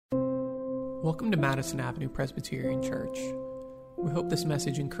Welcome to Madison Avenue Presbyterian Church. We hope this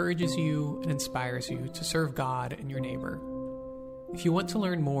message encourages you and inspires you to serve God and your neighbor. If you want to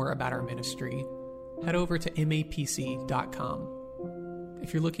learn more about our ministry, head over to mapc.com.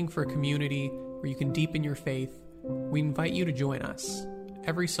 If you're looking for a community where you can deepen your faith, we invite you to join us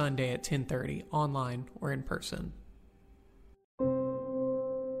every Sunday at 10:30, online or in person.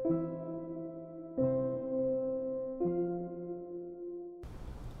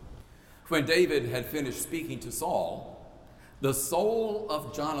 When David had finished speaking to Saul, the soul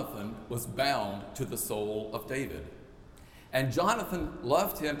of Jonathan was bound to the soul of David. And Jonathan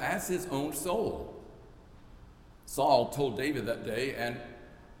loved him as his own soul. Saul took David that day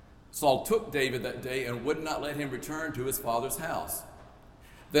and would not let him return to his father's house.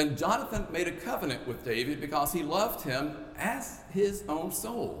 Then Jonathan made a covenant with David because he loved him as his own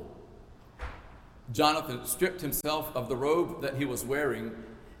soul. Jonathan stripped himself of the robe that he was wearing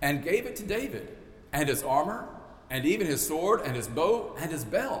and gave it to David, and his armor, and even his sword, and his bow, and his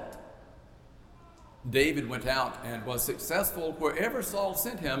belt. David went out and was successful wherever Saul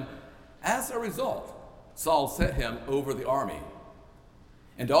sent him. As a result, Saul set him over the army.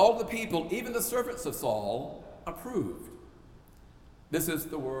 And all the people, even the servants of Saul, approved. This is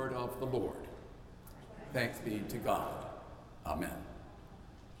the word of the Lord. Thanks be to God. Amen.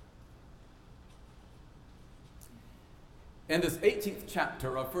 In this 18th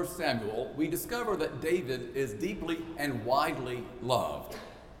chapter of 1 Samuel, we discover that David is deeply and widely loved.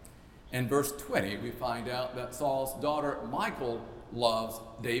 In verse 20, we find out that Saul's daughter Michal loves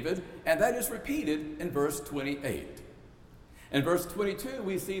David, and that is repeated in verse 28. In verse 22,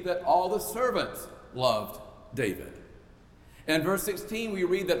 we see that all the servants loved David. In verse 16, we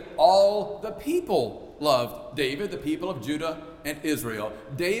read that all the people loved David, the people of Judah and Israel.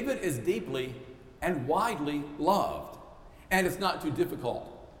 David is deeply and widely loved. And it's not too difficult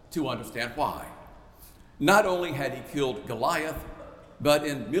to understand why. Not only had he killed Goliath, but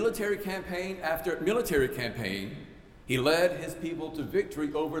in military campaign after military campaign, he led his people to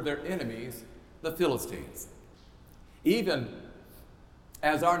victory over their enemies, the Philistines. Even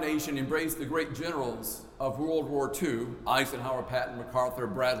as our nation embraced the great generals of World War II, Eisenhower, Patton, MacArthur,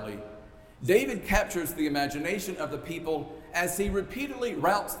 Bradley, David captures the imagination of the people as he repeatedly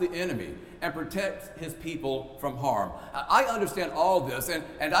routs the enemy and protects his people from harm. I understand all this,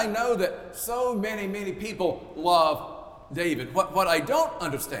 and I know that so many people love David. What I don't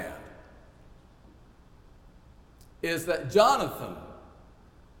understand is that Jonathan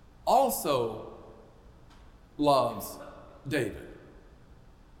also loves David.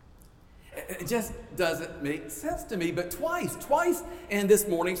 It just doesn't make sense to me, but twice in this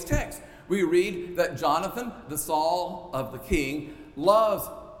morning's text, we read that Jonathan, the Saul of the king, loves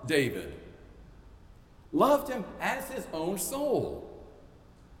David. Loved him as his own soul.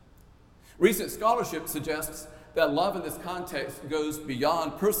 Recent scholarship suggests that love in this context goes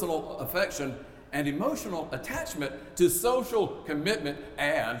beyond personal affection and emotional attachment to social commitment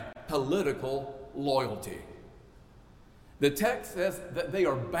and political loyalty. The text says that they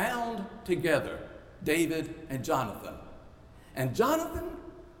are bound together, David and Jonathan. And Jonathan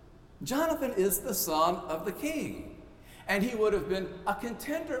is the son of the king, and he would have been a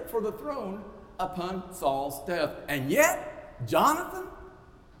contender for the throne upon Saul's death. And yet, Jonathan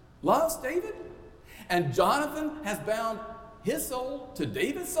loves David, and Jonathan has bound his soul to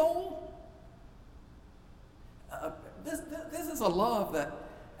David's soul. This is a love that,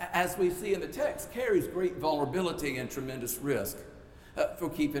 as we see in the text, carries great vulnerability and tremendous risk. For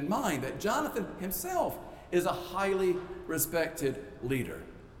keep in mind that Jonathan himself is a highly respected leader.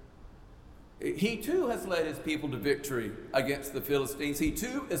 He too has led his people to victory against the Philistines. He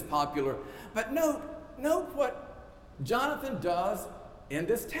too is popular. But note what Jonathan does in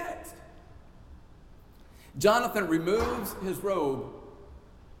this text. Jonathan removes his robe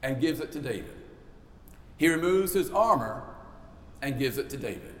and gives it to David. He removes his armor and gives it to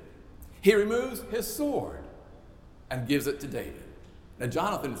David. He removes his sword and gives it to David. Now,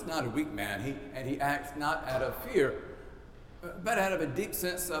 Jonathan is not a weak man, he acts not out of fear, but out of a deep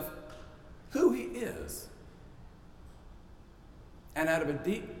sense of who he is, and out of a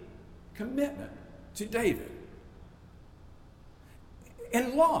deep commitment to David.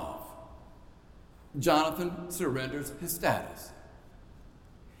 In love, Jonathan surrenders his status.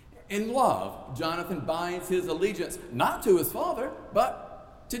 In love, Jonathan binds his allegiance not to his father,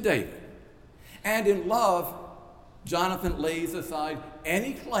 but to David. And in love, Jonathan lays aside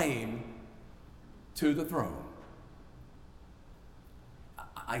any claim to the throne.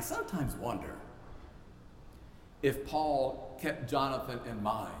 I sometimes wonder if Paul kept Jonathan in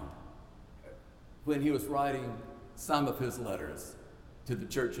mind when he was writing some of his letters to the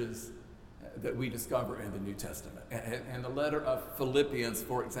churches that we discover in the New Testament. In the letter of Philippians,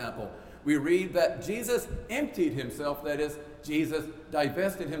 for example, we read that Jesus emptied himself, that is, Jesus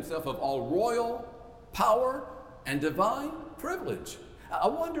divested himself of all royal power and divine privilege. I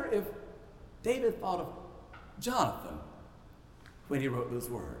wonder if David thought of Jonathan when he wrote those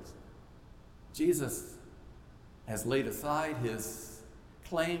words. Jesus has laid aside his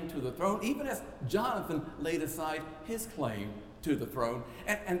claim to the throne, even as Jonathan laid aside his claim to the throne.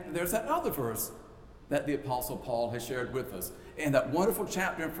 And there's that other verse that the Apostle Paul has shared with us in that wonderful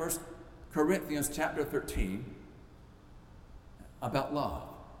chapter in 1 Corinthians chapter 13 about love.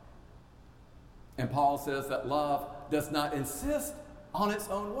 And Paul says that love does not insist on its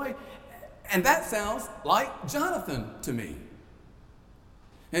own way. And that sounds like Jonathan to me.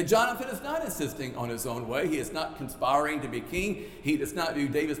 And Jonathan is not insisting on his own way. He is not conspiring to be king. He does not view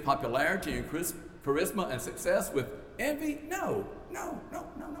David's popularity and charisma and success with envy. No.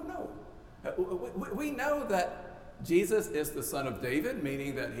 We know that Jesus is the son of David,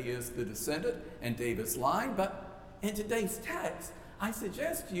 meaning that he is the descendant in David's line. But in today's text, I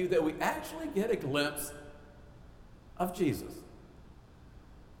suggest to you that we actually get a glimpse of Jesus.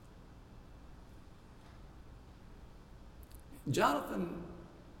 Jonathan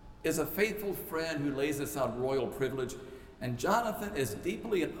is a faithful friend who lays aside royal privilege, and Jonathan is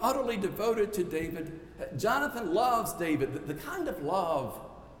deeply and utterly devoted to David. Jonathan loves David, the kind of love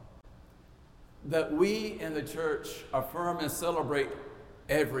that we in the church affirm and celebrate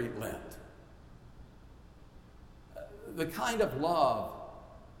every Lent. The kind of love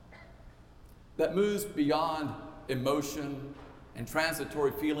that moves beyond emotion and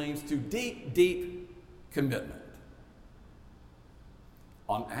transitory feelings to deep, deep commitment.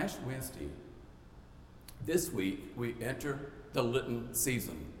 On Ash Wednesday, this week, we enter the Lenten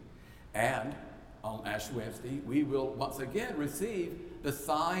season. And on Ash Wednesday, we will once again receive the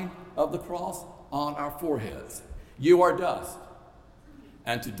sign of the cross on our foreheads. You are dust,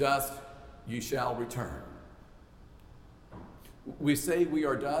 and to dust you shall return. We say we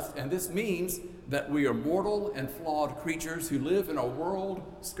are dust, and this means that we are mortal and flawed creatures who live in a world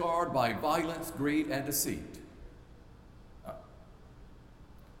scarred by violence, greed, and deceit.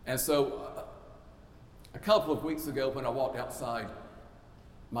 And so, a couple of weeks ago, when I walked outside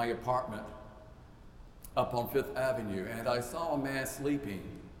my apartment up on Fifth Avenue, and I saw a man sleeping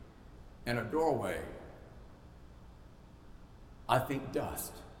in a doorway, I think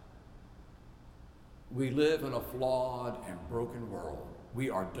dust. We live in a flawed and broken world. We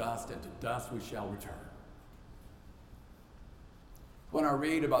are dust, and to dust we shall return. When I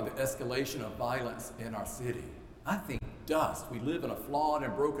read about the escalation of violence in our city, I think dust. We live in a flawed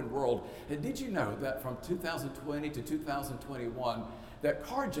and broken world. And did you know that from 2020 to 2021, that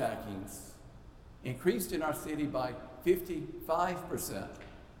carjackings increased in our city by 55%?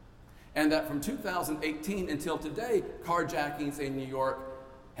 And that from 2018 until today, carjackings in New York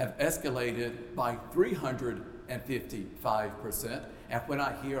have escalated by 355%. And when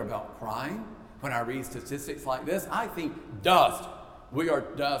I hear about crime, when I read statistics like this, I think dust. We are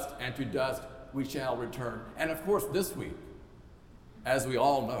dust, and to dust we shall return. And of course, this week, as we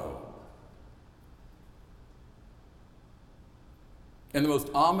all know, in the most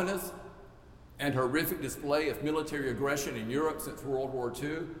ominous and horrific display of military aggression in Europe since World War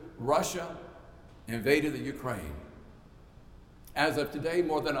II, Russia invaded the Ukraine. As of today,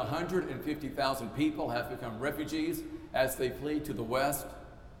 more than 150,000 people have become refugees as they flee to the West.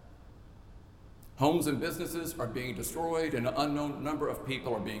 Homes and businesses are being destroyed, and an unknown number of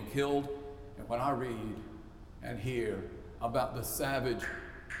people are being killed. And when I read and hear about the savage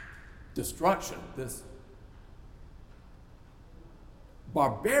destruction, this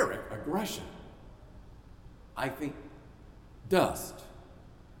barbaric aggression, I think dust.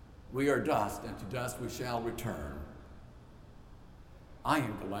 We are dust, and to dust we shall return. I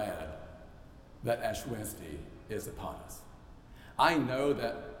am glad that Ash Wednesday is upon us. I know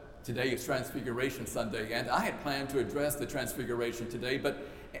that today is Transfiguration Sunday, and I had planned to address the Transfiguration today, but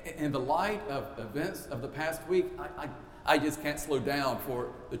in the light of events of the past week, I just can't slow down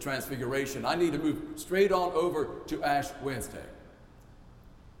for the Transfiguration. I need to move straight on over to Ash Wednesday.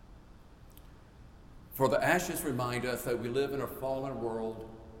 For the ashes remind us that we live in a fallen world,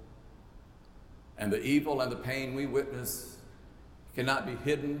 and the evil and the pain we witness cannot be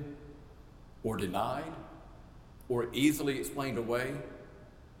hidden or denied or easily explained away.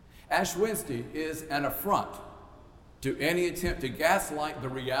 Ash Wednesday is an affront to any attempt to gaslight the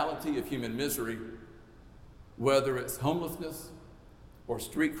reality of human misery, whether it's homelessness or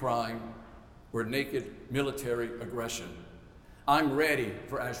street crime or naked military aggression. I'm ready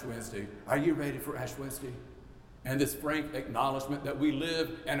for Ash Wednesday. Are you ready for Ash Wednesday? and this frank acknowledgement that we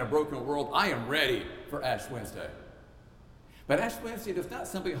live in a broken world. I am ready for Ash Wednesday. But Ash Wednesday does not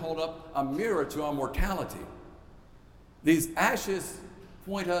simply hold up a mirror to our mortality. These ashes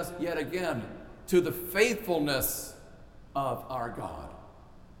point us yet again to the faithfulness of our God.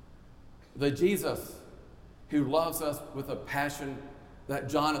 The Jesus who loves us with a passion that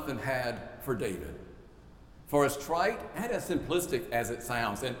Jonathan had for David. For as trite and as simplistic as it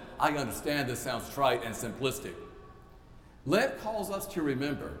sounds, and I understand this sounds trite and simplistic, Lent calls us to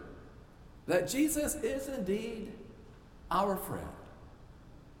remember that Jesus is indeed our friend.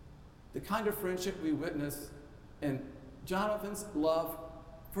 The kind of friendship we witness in Jonathan's love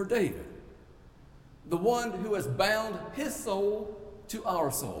for David, the one who has bound his soul to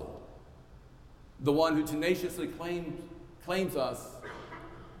our soul, the one who tenaciously claims us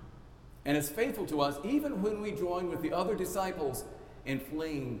and is faithful to us even when we join with the other disciples in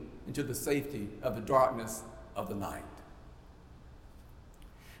fleeing into the safety of the darkness of the night.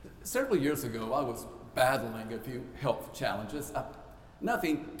 Several years ago, I was battling a few health challenges.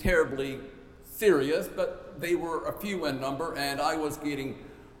 Nothing terribly serious, but they were a few in number, and I was getting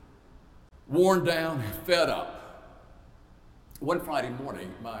worn down and fed up. One Friday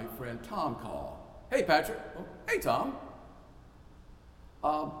morning, my friend Tom called. Hey, Patrick. Oh, hey, Tom.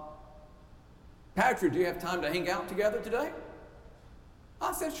 Patrick, do you have time to hang out together today?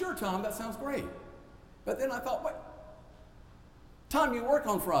 I said, sure, Tom, that sounds great. But then I thought, what? Tom, you work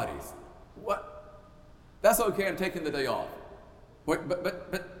on Fridays. What? That's okay, I'm taking the day off. Wait,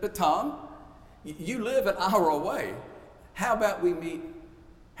 but Tom, you live an hour away. How about we meet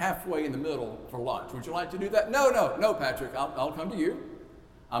halfway in the middle for lunch? Would you like to do that? No, Patrick, I'll come to you.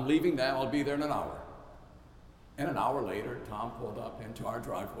 I'm leaving now, I'll be there in an hour. And an hour later, Tom pulled up into our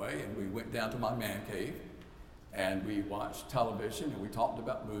driveway and we went down to my man cave and we watched television and we talked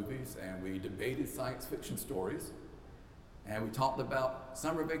about movies and we debated science fiction stories and we talked about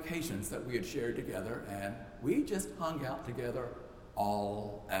summer vacations that we had shared together, and we just hung out together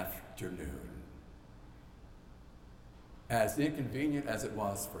all afternoon. As inconvenient as it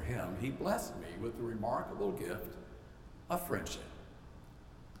was for him, he blessed me with the remarkable gift of friendship.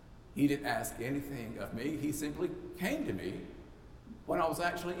 He didn't ask anything of me. He simply came to me when I was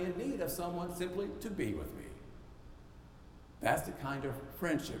actually in need of someone simply to be with me. That's the kind of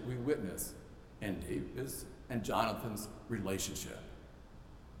friendship we witness in David's and Jonathan's relationship.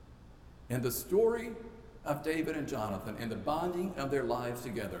 In the story of David and Jonathan, in the bonding of their lives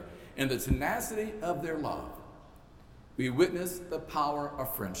together, in the tenacity of their love, we witness the power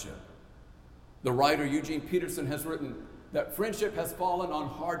of friendship. The writer Eugene Peterson has written that friendship has fallen on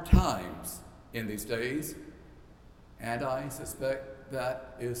hard times in these days, and I suspect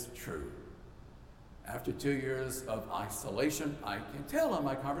that is true. After 2 years of isolation, I can tell in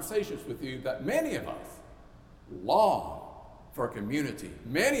my conversations with you that many of us long for community.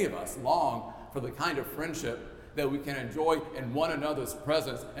 Many of us long for the kind of friendship that we can enjoy in one another's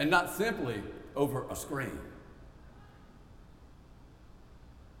presence and not simply over a screen.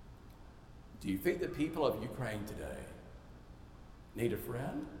 Do you think the people of Ukraine today need a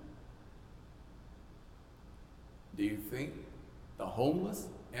friend? Do you think the homeless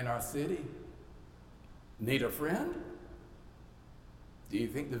in our city need a friend? Do you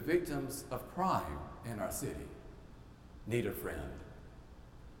think the victims of crime in our city need a friend?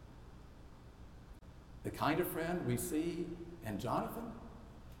 The kind of friend we see in Jonathan,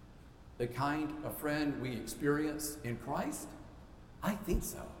 the kind of friend we experience in Christ? I think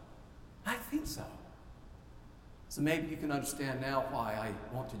so. I think so. So maybe you can understand now why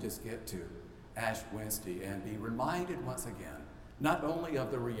I want to just get to Ash Wednesday and be reminded once again, not only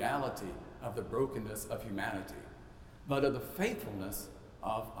of the reality of the brokenness of humanity, but of the faithfulness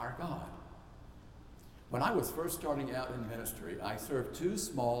of our God. When I was first starting out in ministry, I served 2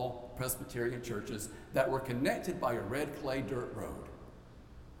 small Presbyterian churches that were connected by a red clay dirt road.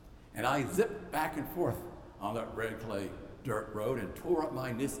 And I zipped back and forth on that red clay dirt road and tore up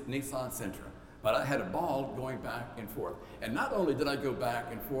my Nissan Sentra. But I had a ball going back and forth. And not only did I go back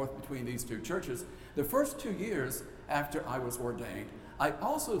and forth between these 2 churches, the first 2 years after I was ordained, I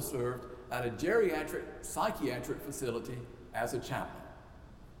also served at a geriatric psychiatric facility as a chaplain.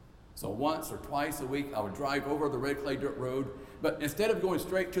 So once or twice a week, I would drive over the red clay dirt road, but instead of going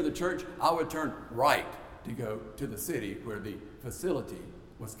straight to the church, I would turn right to go to the city where the facility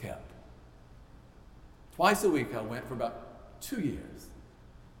was kept. Twice a week, I went for about 2 years,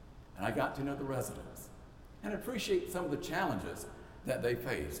 and I got to know the residents and appreciate some of the challenges that they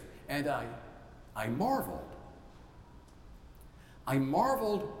faced. And I marveled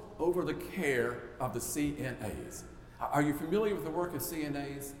over the care of the CNAs. Are you familiar with the work of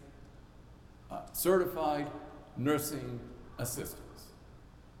CNAs? Certified nursing assistants.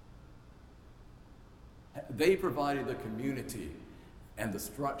 They provided the community and the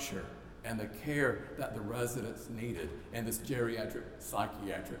structure and the care that the residents needed in this geriatric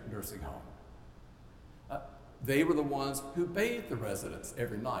psychiatric nursing home. They were the ones who bathed the residents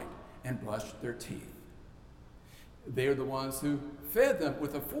every night and brushed their teeth. They are the ones who fed them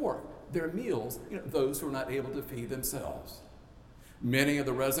with a fork their meals, those who were not able to feed themselves. Many of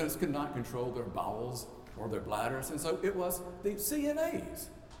the residents could not control their bowels or their bladders, and so it was the CNAs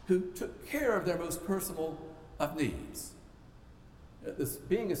who took care of their most personal of needs.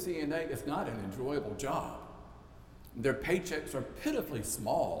 Being a CNA is not an enjoyable job. Their paychecks are pitifully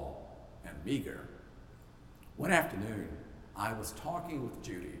small and meager. One afternoon, I was talking with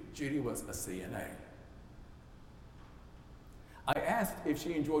Judy. Judy was a CNA. I asked if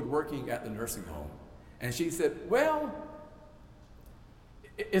she enjoyed working at the nursing home, and she said, well,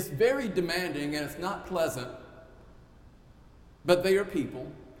 it's very demanding and it's not pleasant, but they are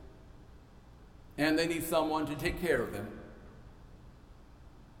people, and they need someone to take care of them.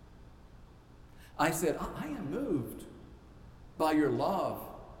 I said, I am moved by your love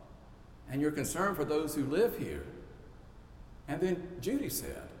and your concern for those who live here. And then Judy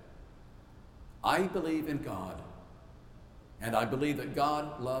said, I believe in God, and I believe that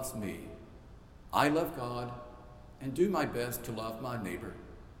God loves me. I love God and do my best to love my neighbor.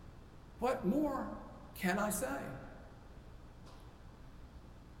 What more can I say?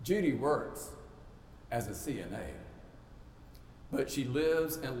 Judy works as a CNA, but she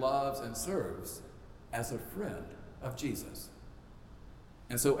lives and loves and serves as a friend of Jesus.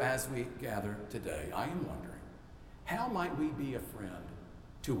 And so as we gather today, I am wondering, how might we be a friend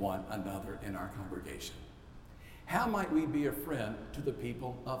to one another in our congregation? How might we be a friend to the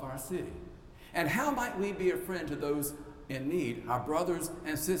people of our city? And how might we be a friend to those in need, our brothers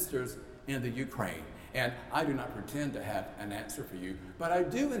and sisters in the Ukraine? And I do not pretend to have an answer for you, but I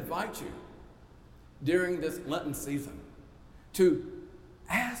do invite you during this Lenten season to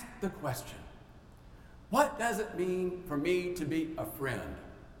ask the question, what does it mean for me to be a friend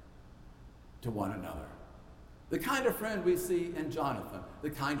to one another? The kind of friend we see in Jonathan,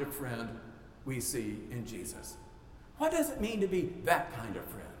 the kind of friend we see in Jesus. What does it mean to be that kind of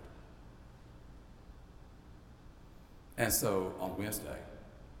friend? And so on Wednesday,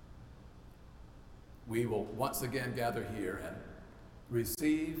 we will once again gather here and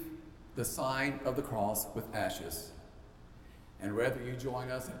receive the sign of the cross with ashes. And whether you join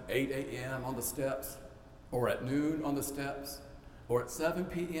us at 8 a.m. on the steps, or at noon on the steps, or at 7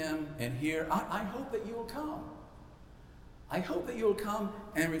 p.m. in here, I hope that you will come. I hope that you will come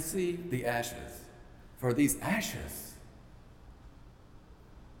and receive the ashes. For these ashes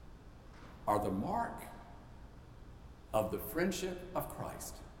are the mark of the friendship of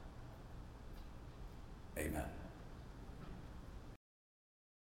Christ. Amen.